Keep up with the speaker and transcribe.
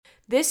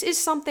this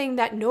is something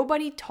that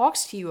nobody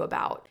talks to you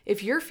about.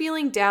 If you're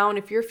feeling down,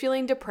 if you're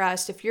feeling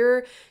depressed, if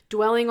you're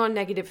dwelling on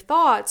negative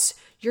thoughts,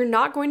 you're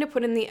not going to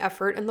put in the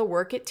effort and the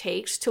work it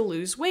takes to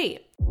lose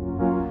weight.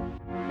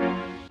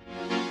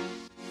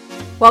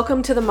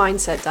 Welcome to the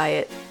Mindset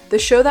Diet, the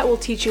show that will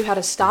teach you how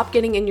to stop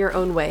getting in your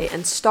own way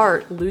and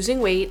start losing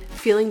weight,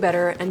 feeling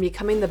better, and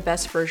becoming the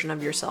best version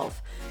of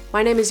yourself.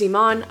 My name is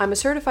Iman. I'm a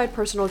certified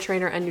personal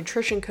trainer and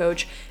nutrition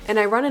coach, and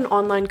I run an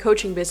online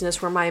coaching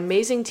business where my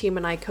amazing team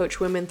and I coach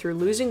women through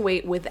losing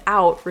weight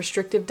without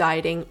restrictive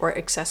dieting or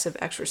excessive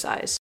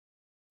exercise.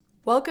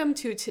 Welcome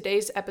to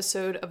today's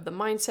episode of the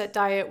Mindset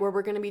Diet, where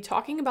we're going to be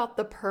talking about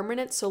the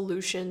permanent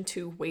solution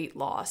to weight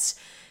loss.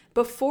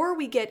 Before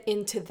we get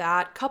into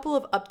that, couple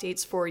of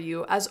updates for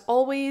you. As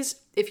always,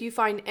 if you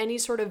find any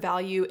sort of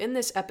value in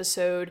this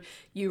episode,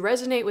 you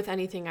resonate with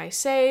anything I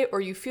say,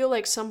 or you feel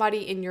like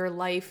somebody in your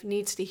life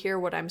needs to hear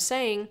what I'm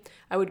saying,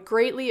 I would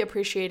greatly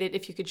appreciate it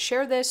if you could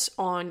share this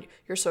on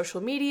your social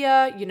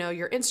media,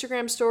 your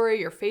Instagram story,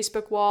 your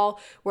Facebook wall,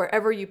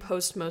 wherever you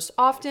post most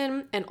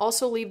often, and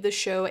also leave the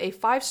show a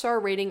 5-star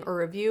rating or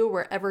review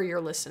wherever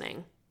you're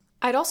listening.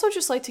 I'd also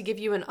just like to give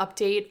you an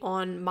update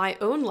on my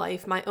own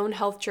life, my own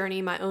health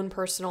journey, my own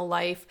personal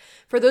life.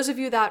 For those of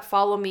you that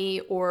follow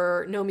me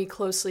or know me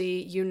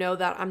closely, you know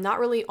that I'm not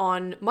really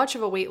on much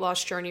of a weight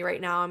loss journey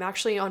right now. I'm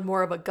actually on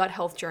more of a gut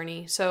health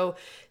journey. So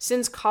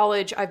since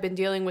college, I've been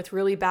dealing with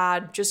really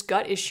bad just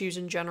gut issues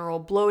in general,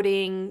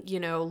 bloating,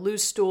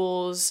 loose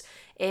stools,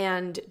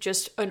 and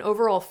just an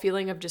overall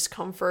feeling of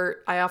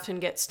discomfort. I often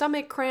get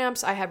stomach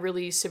cramps. I have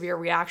really severe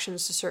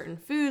reactions to certain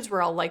foods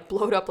where I'll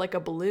bloat up like a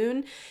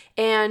balloon.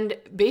 And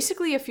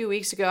basically a few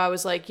weeks ago, I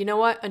was like, you know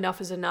what?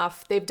 Enough is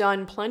enough. They've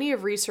done plenty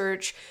of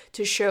research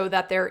to show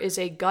that there is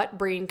a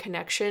gut-brain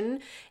connection.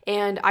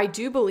 And I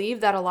do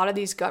believe that a lot of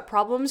these gut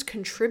problems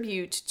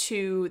contribute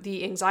to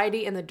the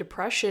anxiety and the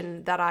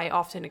depression that I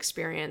often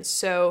experience.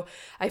 So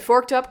I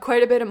forked up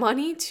quite a bit of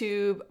money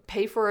to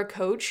pay for a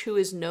coach who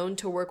is known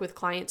to work with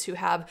clients who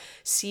have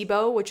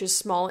SIBO, which is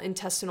small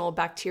intestinal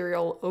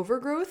bacterial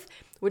overgrowth,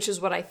 which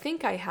is what I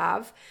think I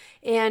have.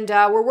 And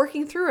we're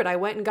working through it. I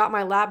went and got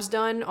my labs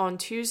done on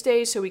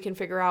Tuesday so we can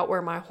figure out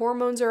where my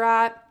hormones are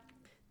at.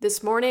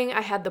 This morning,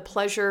 I had the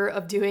pleasure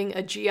of doing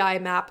a GI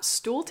map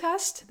stool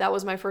test. That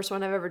was my first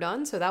one I've ever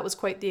done, so that was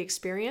quite the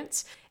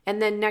experience.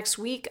 And then next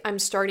week, I'm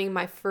starting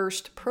my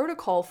first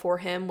protocol for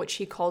him, which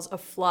he calls a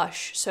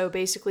flush. So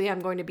basically,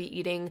 I'm going to be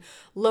eating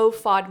low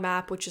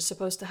FODMAP, which is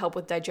supposed to help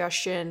with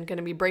digestion. Going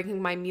to be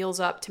breaking my meals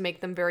up to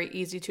make them very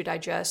easy to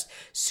digest.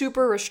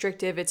 Super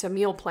restrictive. It's a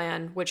meal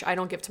plan, which I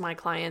don't give to my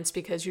clients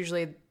because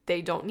usually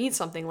they don't need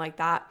something like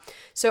that.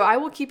 So I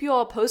will keep you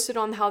all posted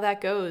on how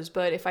that goes.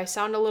 But if I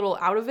sound a little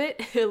out of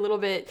it, a little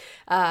bit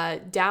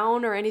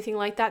down or anything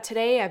like that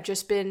today, I've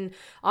just been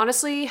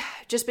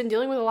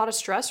dealing with a lot of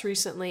stress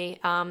recently.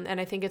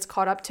 And I think it's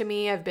caught up to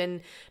me. I've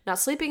been not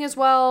sleeping as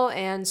well.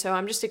 And so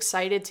I'm just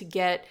excited to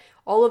get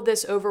all of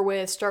this over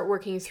with, start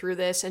working through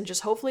this, and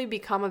just hopefully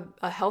become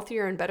a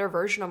healthier and better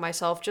version of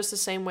myself, just the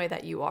same way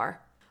that you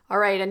are. All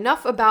right,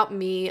 enough about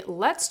me.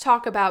 Let's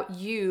talk about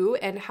you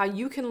and how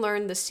you can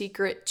learn the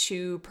secret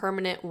to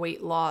permanent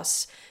weight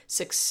loss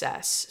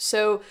success.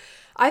 So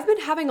I've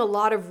been having a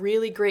lot of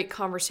really great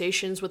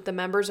conversations with the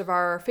members of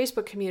our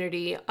Facebook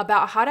community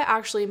about how to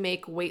actually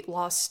make weight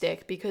loss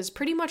stick, because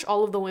pretty much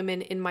all of the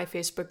women in my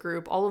Facebook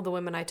group, all of the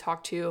women I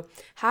talk to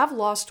have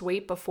lost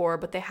weight before,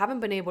 but they haven't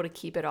been able to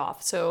keep it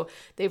off. So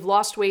they've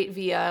lost weight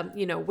via,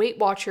 Weight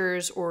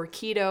Watchers or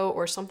keto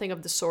or something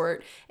of the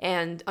sort.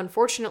 And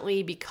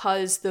unfortunately,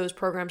 because those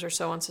programs are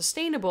so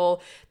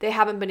unsustainable, they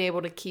haven't been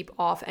able to keep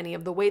off any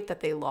of the weight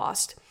that they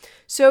lost.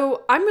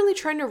 So I'm really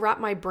trying to wrap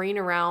my brain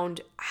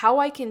around how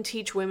I can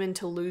teach women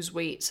to lose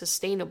weight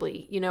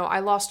sustainably. I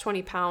lost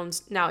 20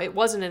 pounds. Now, it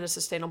wasn't in a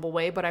sustainable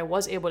way, but I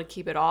was able to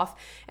keep it off.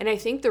 And I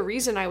think the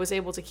reason I was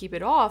able to keep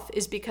it off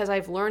is because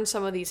I've learned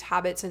some of these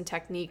habits and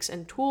techniques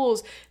and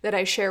tools that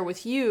I share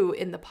with you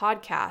in the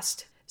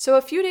podcast. So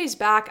a few days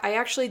back, I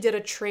actually did a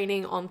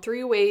training on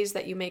 3 ways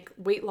that you make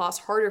weight loss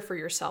harder for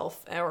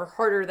yourself, or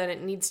harder than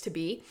it needs to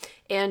be.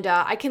 And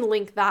I can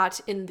link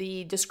that in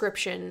the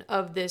description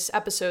of this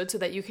episode so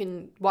that you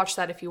can watch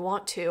that if you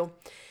want to.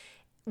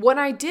 When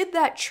I did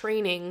that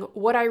training,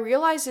 what I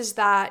realized is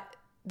that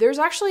there's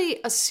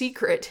actually a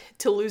secret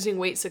to losing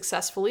weight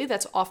successfully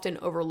that's often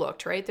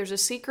overlooked, right? There's a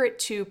secret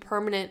to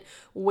permanent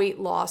weight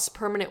loss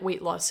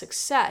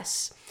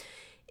success.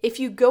 If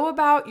you go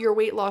about your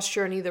weight loss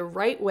journey the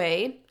right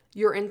way,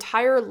 your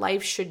entire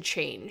life should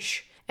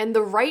change. And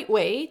the right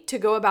way to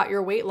go about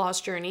your weight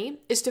loss journey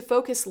is to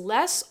focus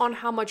less on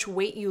how much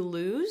weight you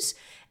lose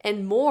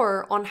and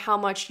more on how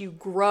much you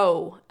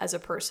grow as a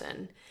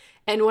person.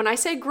 And when I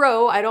say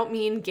grow, I don't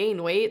mean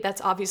gain weight. That's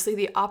obviously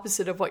the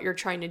opposite of what you're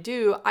trying to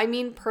do. I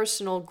mean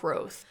personal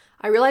growth.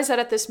 I realize that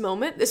at this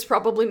moment, this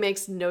probably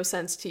makes no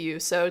sense to you.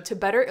 So to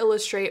better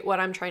illustrate what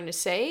I'm trying to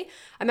say,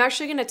 I'm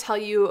actually going to tell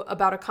you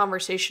about a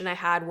conversation I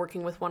had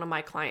working with one of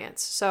my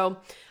clients. So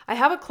I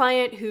have a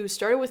client who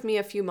started with me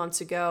a few months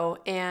ago,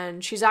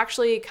 and she's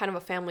actually kind of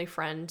a family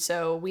friend.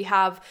 So we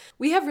have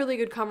really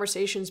good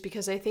conversations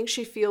because I think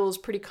she feels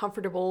pretty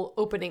comfortable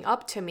opening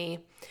up to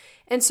me.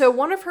 And so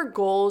one of her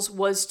goals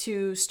was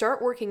to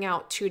start working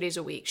out 2 days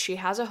a week. She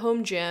has a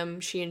home gym.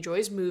 She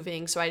enjoys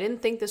moving. So I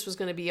didn't think this was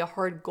going to be a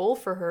hard goal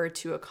for her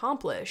to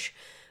accomplish.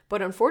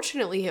 But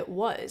unfortunately, it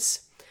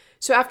was.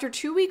 So after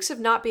 2 weeks of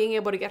not being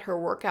able to get her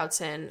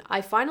workouts in, I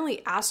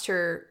finally asked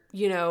her,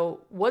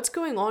 what's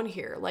going on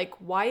here? Like,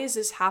 why is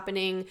this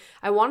happening?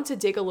 I wanted to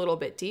dig a little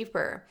bit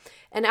deeper.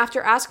 And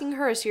after asking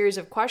her a series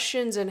of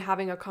questions and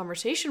having a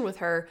conversation with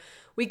her,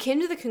 we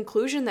came to the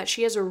conclusion that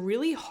she has a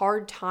really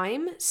hard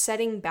time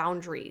setting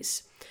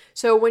boundaries.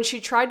 So when she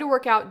tried to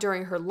work out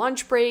during her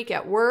lunch break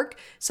at work,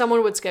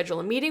 someone would schedule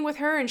a meeting with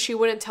her and she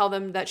wouldn't tell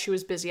them that she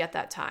was busy at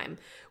that time.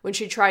 When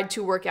she tried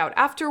to work out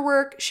after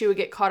work, she would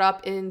get caught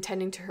up in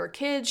tending to her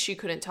kids. She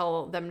couldn't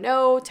tell them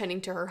no,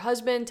 tending to her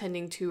husband,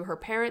 tending to her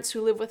parents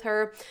who live with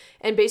her,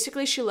 and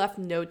basically she left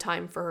no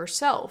time for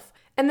herself.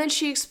 And then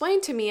she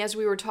explained to me as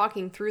we were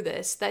talking through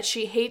this that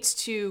she hates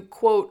to,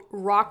 quote,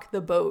 rock the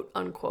boat,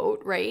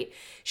 unquote, right?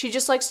 She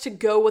just likes to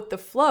go with the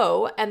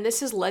flow, and this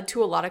has led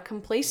to a lot of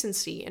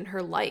complacency in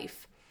her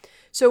life.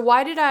 So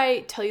why did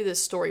I tell you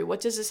this story?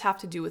 What does this have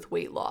to do with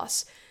weight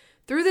loss?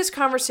 Through this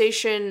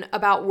conversation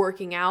about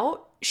working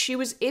out, she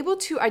was able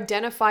to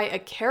identify a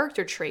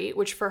character trait,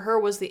 which for her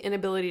was the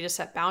inability to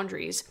set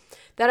boundaries,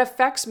 that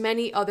affects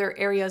many other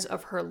areas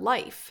of her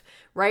life,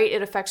 right?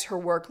 It affects her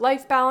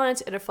work-life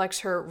balance. It affects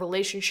her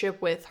relationship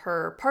with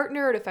her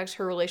partner. It affects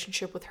her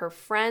relationship with her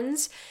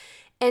friends.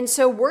 And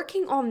so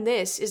working on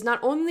this is not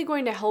only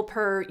going to help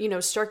her,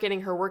 start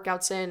getting her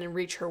workouts in and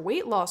reach her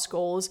weight loss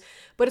goals,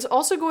 but it's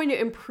also going to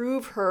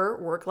improve her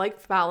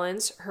work-life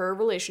balance, her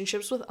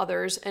relationships with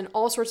others, and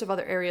all sorts of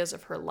other areas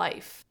of her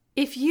life.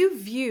 If you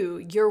view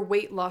your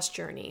weight loss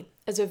journey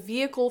as a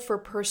vehicle for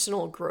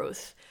personal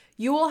growth,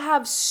 you will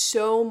have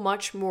so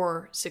much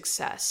more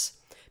success.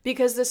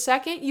 Because the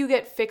second you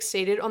get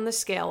fixated on the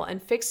scale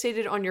and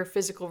fixated on your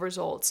physical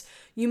results,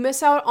 you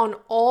miss out on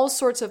all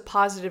sorts of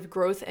positive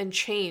growth and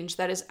change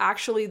that is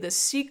actually the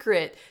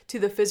secret to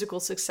the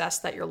physical success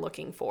that you're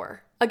looking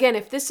for. Again,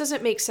 if this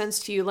doesn't make sense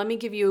to you, let me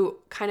give you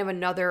kind of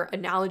another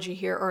analogy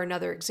here or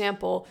another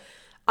example.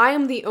 I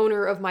am the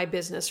owner of my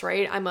business,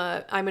 right? I'm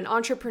an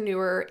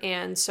entrepreneur,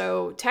 and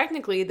so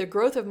technically the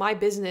growth of my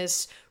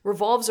business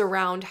revolves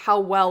around how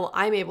well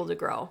I'm able to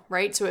grow,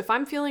 right? So if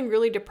I'm feeling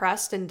really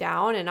depressed and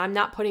down and I'm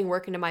not putting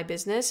work into my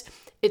business,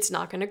 it's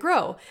not going to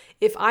grow.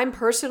 If I'm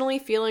personally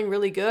feeling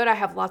really good, I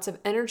have lots of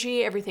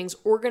energy, everything's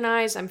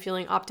organized, I'm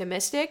feeling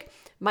optimistic,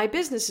 my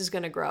business is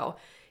going to grow.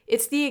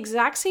 It's the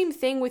exact same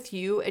thing with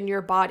you and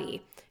your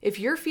body. If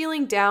you're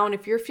feeling down,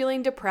 if you're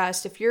feeling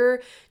depressed, if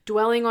you're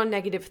dwelling on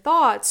negative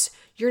thoughts,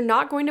 you're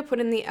not going to put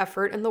in the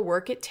effort and the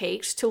work it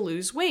takes to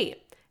lose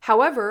weight.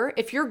 However,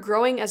 if you're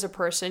growing as a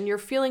person, you're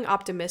feeling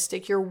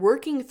optimistic, you're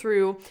working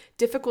through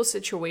difficult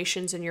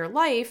situations in your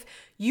life,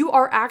 you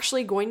are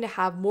actually going to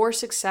have more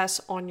success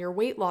on your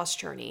weight loss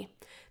journey.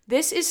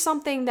 This is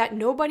something that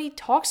nobody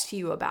talks to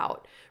you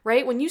about,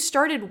 right? When you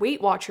started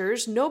Weight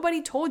Watchers,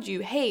 nobody told you,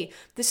 hey,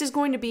 this is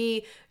going to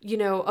be,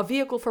 a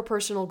vehicle for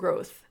personal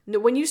growth.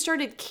 When you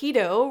started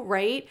keto,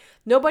 right?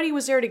 Nobody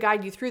was there to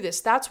guide you through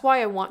this. That's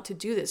why I want to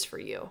do this for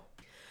you.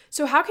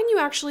 So how can you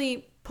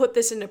actually put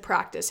this into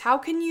practice? How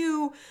can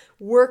you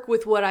work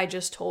with what I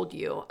just told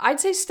you? I'd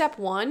say step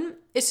one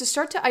is to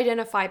start to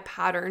identify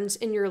patterns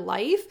in your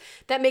life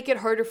that make it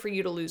harder for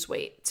you to lose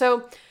weight.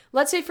 So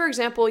let's say, for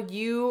example,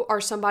 you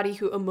are somebody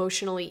who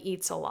emotionally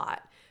eats a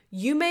lot.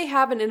 You may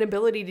have an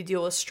inability to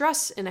deal with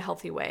stress in a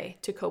healthy way,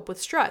 to cope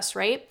with stress,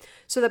 right?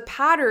 So the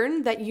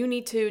pattern that you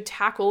need to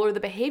tackle or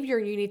the behavior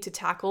you need to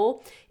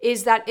tackle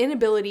is that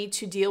inability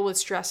to deal with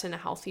stress in a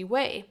healthy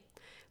way.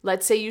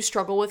 Let's say you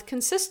struggle with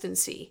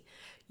consistency.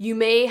 You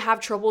may have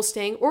trouble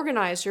staying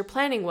organized or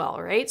planning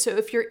well, right? So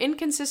if you're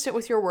inconsistent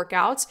with your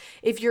workouts,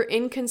 if you're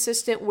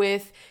inconsistent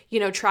with,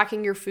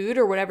 tracking your food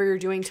or whatever you're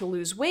doing to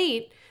lose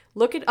weight,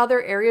 look at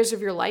other areas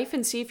of your life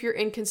and see if you're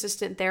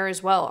inconsistent there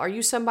as well. Are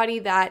you somebody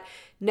that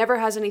never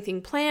has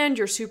anything planned?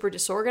 You're super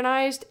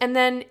disorganized? And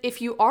then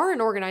if you are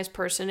an organized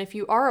person, if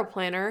you are a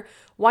planner,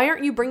 why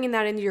aren't you bringing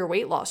that into your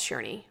weight loss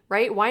journey,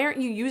 right? Why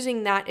aren't you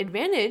using that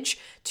advantage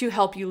to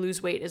help you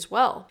lose weight as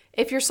well?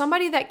 If you're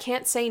somebody that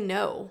can't say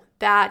no,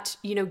 that,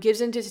 gives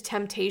into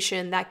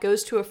temptation, that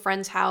goes to a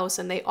friend's house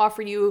and they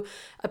offer you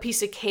a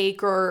piece of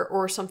cake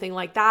or something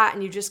like that,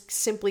 and you just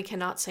simply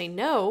cannot say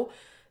no,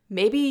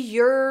 maybe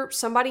you're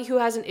somebody who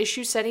has an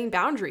issue setting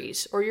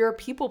boundaries, or you're a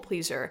people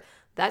pleaser.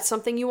 That's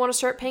something you want to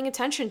start paying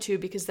attention to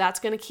because that's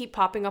going to keep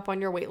popping up on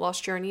your weight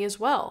loss journey as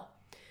well.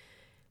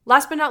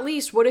 Last but not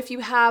least, what if you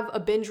have a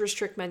binge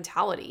restrict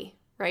mentality,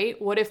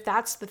 right? What if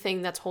that's the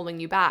thing that's holding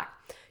you back?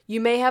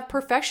 You may have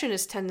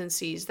perfectionist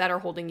tendencies that are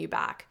holding you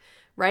back,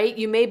 right?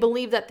 You may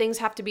believe that things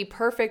have to be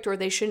perfect or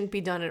they shouldn't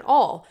be done at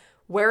all.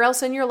 Where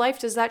else in your life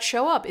does that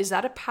show up? Is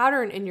that a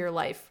pattern in your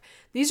life?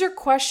 These are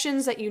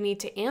questions that you need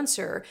to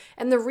answer.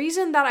 And the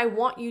reason that I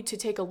want you to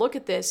take a look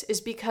at this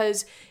is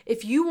because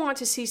if you want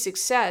to see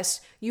success,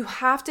 you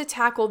have to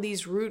tackle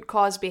these root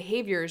cause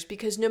behaviors,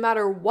 because no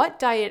matter what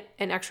diet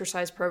and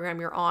exercise program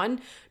you're on,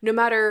 no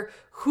matter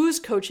who's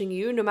coaching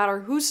you, no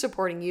matter who's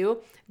supporting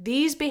you,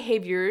 these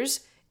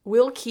behaviors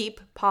will keep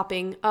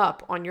popping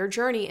up on your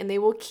journey and they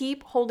will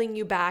keep holding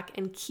you back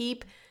and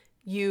keep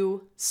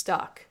you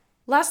stuck.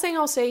 Last thing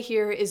I'll say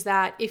here is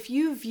that if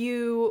you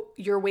view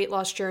your weight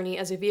loss journey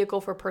as a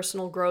vehicle for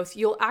personal growth,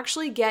 you'll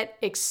actually get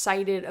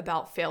excited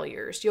about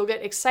failures. You'll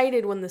get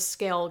excited when the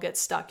scale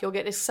gets stuck. You'll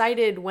get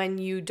excited when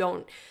you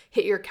don't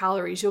hit your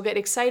calories. You'll get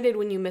excited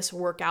when you miss a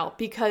workout,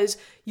 because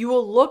you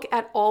will look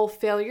at all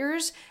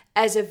failures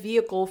as a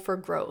vehicle for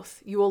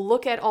growth. You will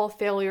look at all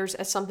failures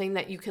as something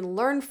that you can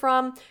learn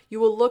from. You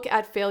will look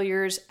at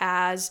failures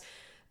as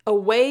a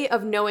way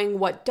of knowing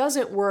what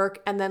doesn't work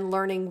and then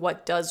learning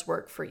what does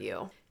work for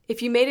you.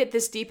 If you made it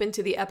this deep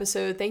into the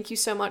episode, thank you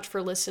so much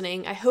for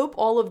listening. I hope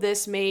all of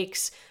this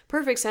makes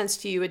perfect sense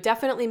to you. It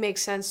definitely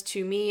makes sense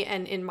to me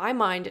and in my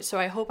mind, so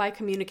I hope I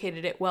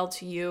communicated it well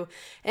to you.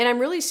 And I'm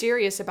really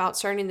serious about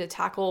starting to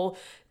tackle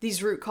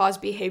these root cause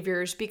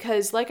behaviors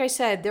because, like I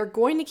said, they're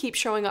going to keep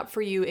showing up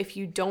for you if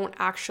you don't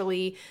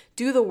actually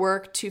do the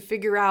work to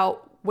figure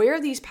out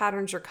where these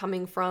patterns are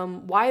coming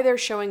from, why they're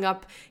showing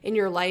up in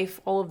your life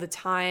all of the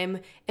time,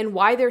 and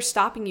why they're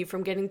stopping you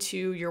from getting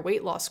to your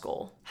weight loss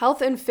goal.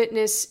 Health and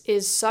fitness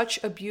is such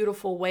a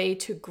beautiful way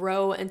to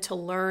grow and to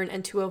learn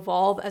and to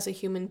evolve as a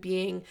human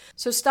being.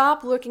 So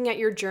stop looking at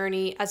your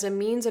journey as a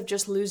means of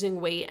just losing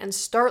weight and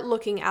start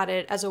looking at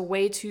it as a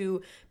way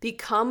to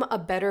become a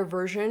better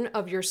version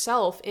of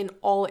yourself in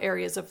all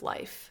areas of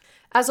life.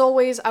 As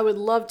always, I would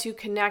love to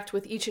connect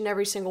with each and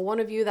every single one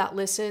of you that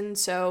listen.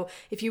 So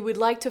if you would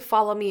like to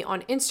follow me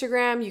on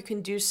Instagram, you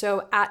can do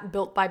so at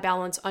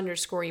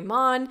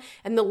builtbybalance_Iman.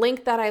 And the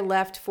link that I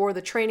left for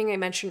the training I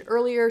mentioned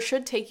earlier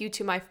should take you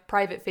to my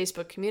private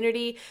Facebook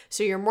community.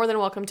 So you're more than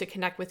welcome to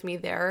connect with me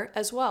there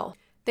as well.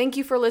 Thank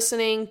you for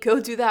listening. Go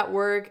do that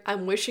work.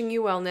 I'm wishing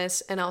you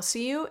wellness, and I'll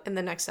see you in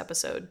the next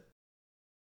episode.